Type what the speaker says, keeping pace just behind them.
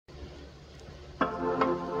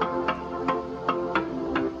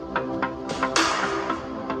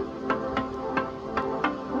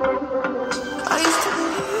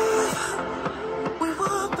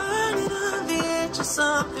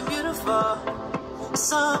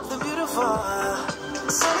something beautiful.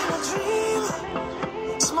 Selling a dream.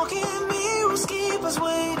 Smoking mirrors keep us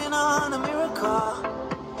waiting on a miracle.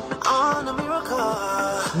 On a miracle.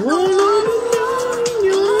 One on the night,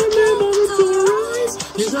 you're the moment to rise.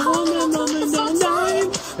 It's a moment on night.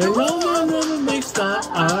 And all the moment makes the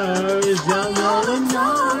eyes. Young on the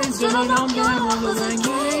night. Then I don't get on the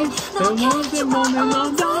game. And one the moment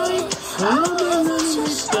on night. And all the moment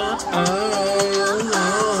makes the eyes.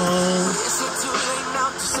 Is it too late now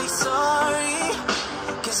to say sorry?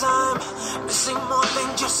 Cause I'm missing more than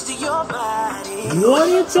just your body. What are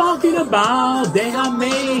you talking about?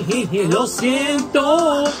 Déjame, lo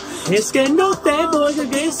siento. Es que no te voy a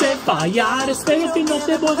fallar. Espero que no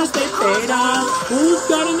te voy a esperar. Who's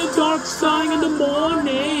got in the dark side in the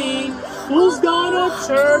morning? Who's gonna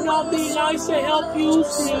turn off the lights to help you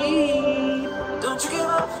sleep? Don't you give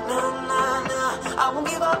up, nah, nah, nah. I won't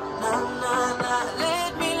give up, nah, nah, nah.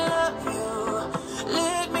 Let me love you.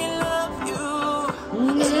 Let me love you.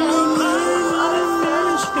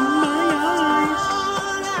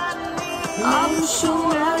 I'm so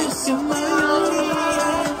nice in my eyes.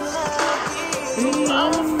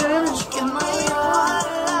 I'm magic in my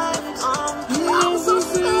eyes. I'm so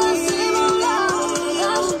nice in my eyes.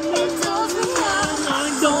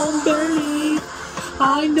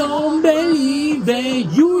 I don't believe that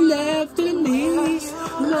you left me.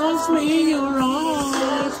 Lost me in your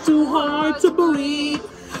arms, too hard to breathe.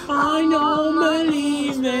 I don't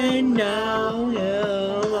believe it now.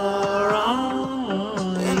 You're alright.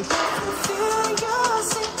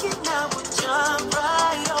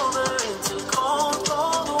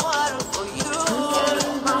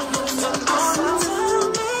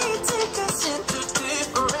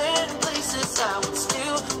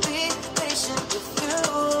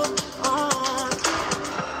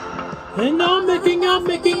 And I'm making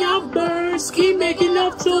up birds, keep making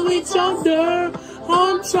up to each other.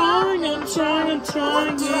 I'm trying. And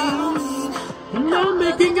I'm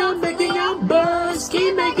making up birds,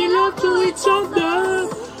 keep making up to each other.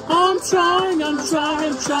 I'm trying.